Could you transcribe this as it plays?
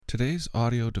Today's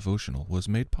audio devotional was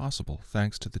made possible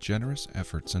thanks to the generous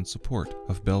efforts and support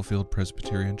of Bellefield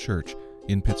Presbyterian Church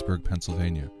in Pittsburgh,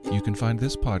 Pennsylvania. You can find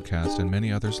this podcast and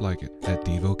many others like it at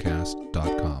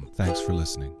Devocast.com. Thanks for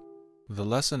listening. The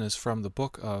lesson is from the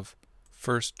book of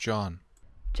 1 John.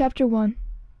 Chapter 1.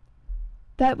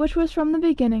 That which was from the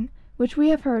beginning, which we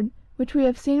have heard, which we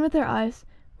have seen with our eyes,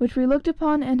 which we looked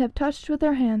upon and have touched with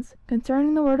our hands,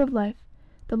 concerning the word of life.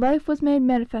 The life was made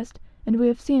manifest, and we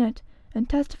have seen it, and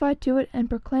testified to it, and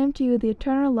proclaimed to you the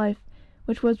eternal life,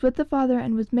 which was with the Father,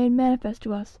 and was made manifest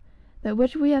to us. That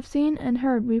which we have seen and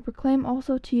heard we proclaim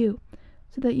also to you,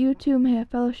 so that you too may have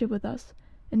fellowship with us.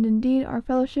 And indeed our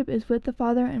fellowship is with the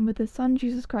Father and with His Son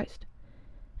Jesus Christ.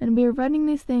 And we are writing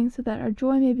these things so that our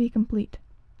joy may be complete.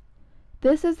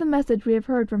 This is the message we have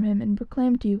heard from Him and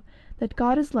proclaimed to you, that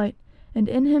God is light, and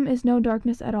in Him is no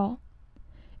darkness at all.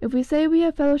 If we say we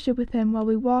have fellowship with Him while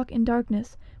we walk in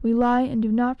darkness, we lie and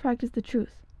do not practice the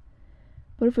truth.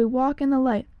 But if we walk in the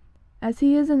light, as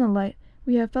He is in the light,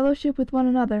 we have fellowship with one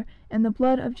another, and the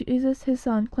blood of Jesus His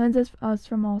Son cleanses us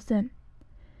from all sin.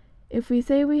 If we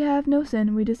say we have no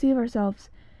sin, we deceive ourselves,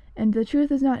 and the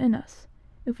truth is not in us.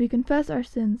 If we confess our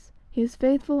sins, He is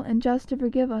faithful and just to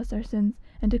forgive us our sins,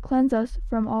 and to cleanse us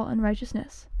from all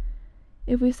unrighteousness.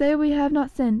 If we say we have not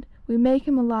sinned, we make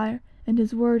Him a liar, and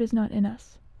His word is not in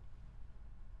us.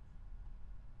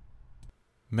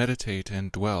 Meditate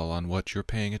and dwell on what you're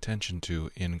paying attention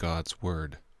to in God's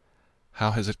Word.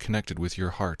 How has it connected with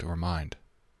your heart or mind?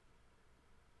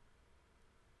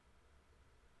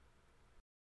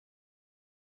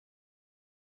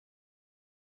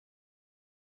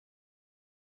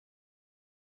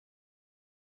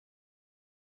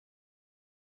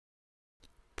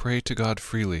 Pray to God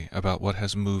freely about what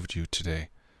has moved you today.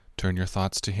 Turn your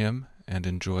thoughts to Him and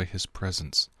enjoy His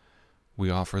presence. We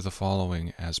offer the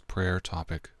following as prayer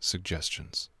topic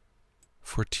suggestions.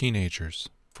 For teenagers,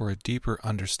 for a deeper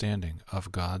understanding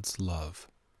of God's love.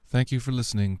 Thank you for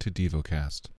listening to Devocast.